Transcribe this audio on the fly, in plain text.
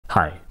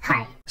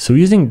Hi. So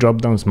using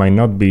dropdowns might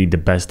not be the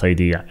best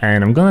idea,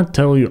 and I'm gonna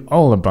tell you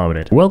all about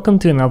it. Welcome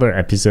to another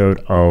episode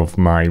of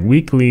my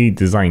weekly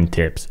design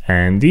tips,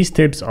 and these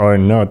tips are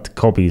not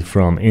copied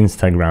from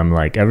Instagram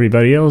like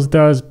everybody else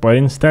does, but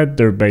instead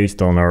they're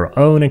based on our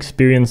own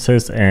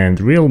experiences and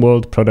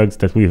real-world products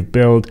that we've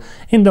built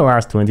in the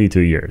last 22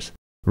 years.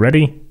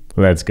 Ready?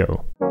 Let's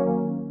go.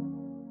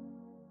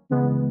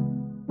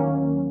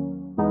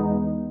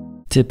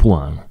 Tip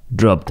 1.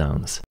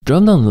 Dropdowns.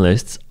 Dropdown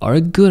lists are a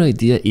good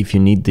idea if you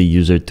need the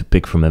user to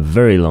pick from a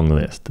very long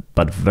list,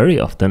 but very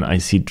often I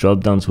see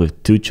dropdowns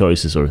with 2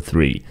 choices or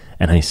 3,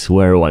 and I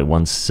swear I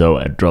once saw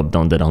a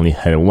dropdown that only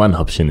had 1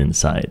 option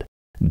inside.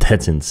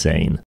 That's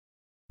insane.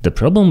 The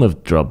problem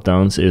with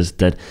dropdowns is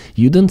that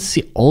you don't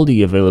see all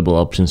the available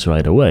options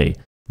right away.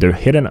 They're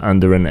hidden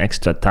under an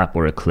extra tap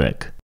or a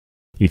click.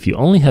 If you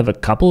only have a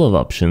couple of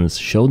options,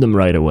 show them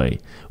right away.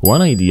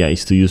 One idea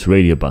is to use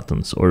radio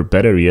buttons, or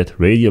better yet,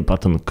 radio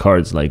button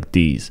cards like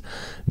these.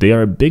 They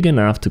are big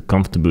enough to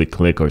comfortably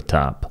click or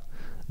tap.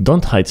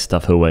 Don't hide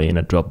stuff away in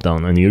a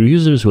dropdown and your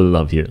users will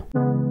love you.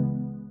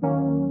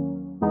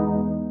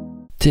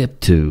 Tip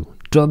 2.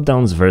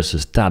 Dropdowns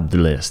versus tabbed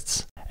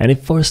lists. And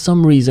if for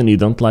some reason you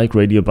don't like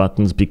radio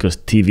buttons because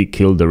TV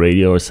killed the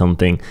radio or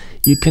something,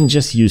 you can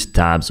just use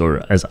tabs,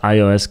 or as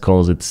iOS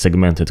calls it,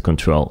 segmented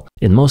control.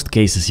 In most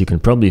cases you can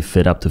probably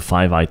fit up to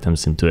 5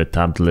 items into a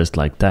tabbed list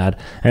like that,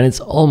 and it's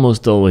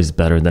almost always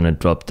better than a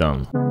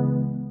dropdown.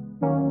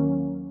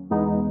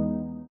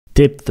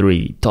 Tip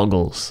 3.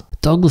 Toggles.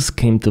 Toggles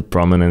came to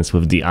prominence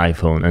with the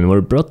iPhone and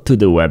were brought to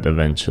the web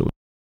eventually.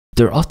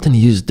 They're often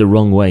used the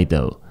wrong way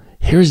though.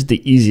 Here's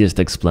the easiest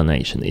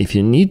explanation. If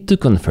you need to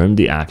confirm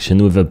the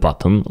action with a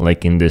button,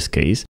 like in this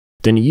case,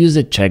 then use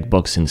a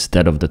checkbox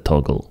instead of the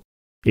toggle.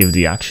 If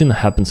the action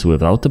happens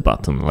without a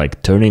button,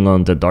 like turning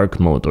on the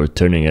dark mode or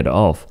turning it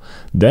off,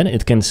 then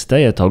it can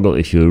stay a toggle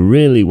if you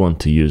really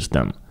want to use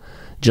them.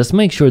 Just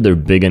make sure they're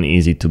big and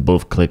easy to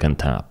both click and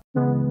tap.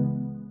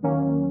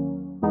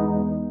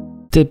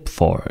 Tip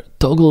 4.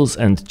 Toggles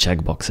and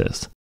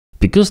checkboxes.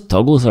 Because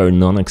toggles are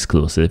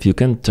non-exclusive, you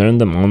can turn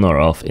them on or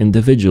off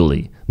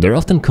individually. They're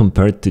often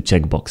compared to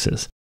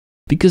checkboxes.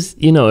 Because,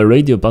 a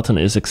radio button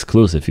is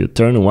exclusive, you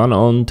turn one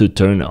on to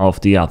turn off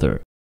the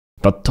other.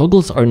 But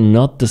toggles are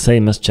not the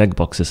same as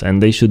checkboxes,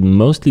 and they should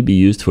mostly be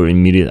used for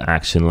immediate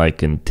action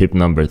like in tip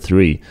number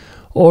 3,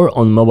 or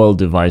on mobile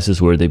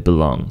devices where they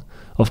belong.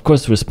 Of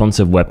course,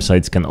 responsive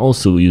websites can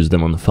also use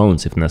them on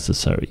phones if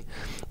necessary.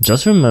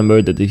 Just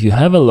remember that if you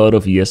have a lot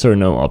of yes or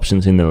no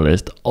options in the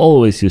list,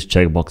 always use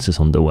checkboxes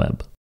on the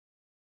web.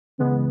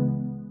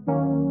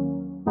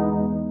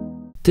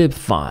 Tip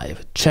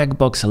 5.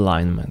 Checkbox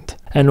alignment.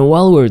 And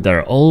while we're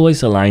there,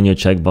 always align your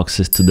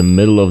checkboxes to the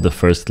middle of the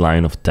first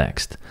line of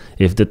text.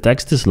 If the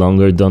text is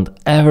longer, don't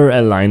ever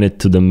align it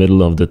to the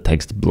middle of the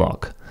text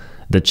block.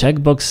 The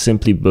checkbox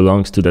simply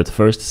belongs to that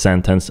first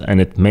sentence, and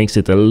it makes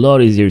it a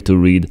lot easier to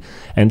read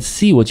and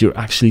see what you're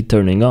actually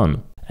turning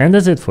on. And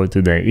that's it for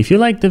today. If you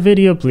liked the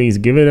video, please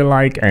give it a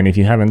like, and if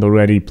you haven't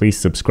already, please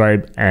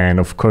subscribe, and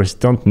of course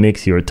don't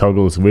mix your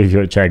toggles with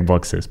your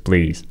checkboxes,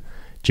 please.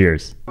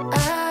 Cheers.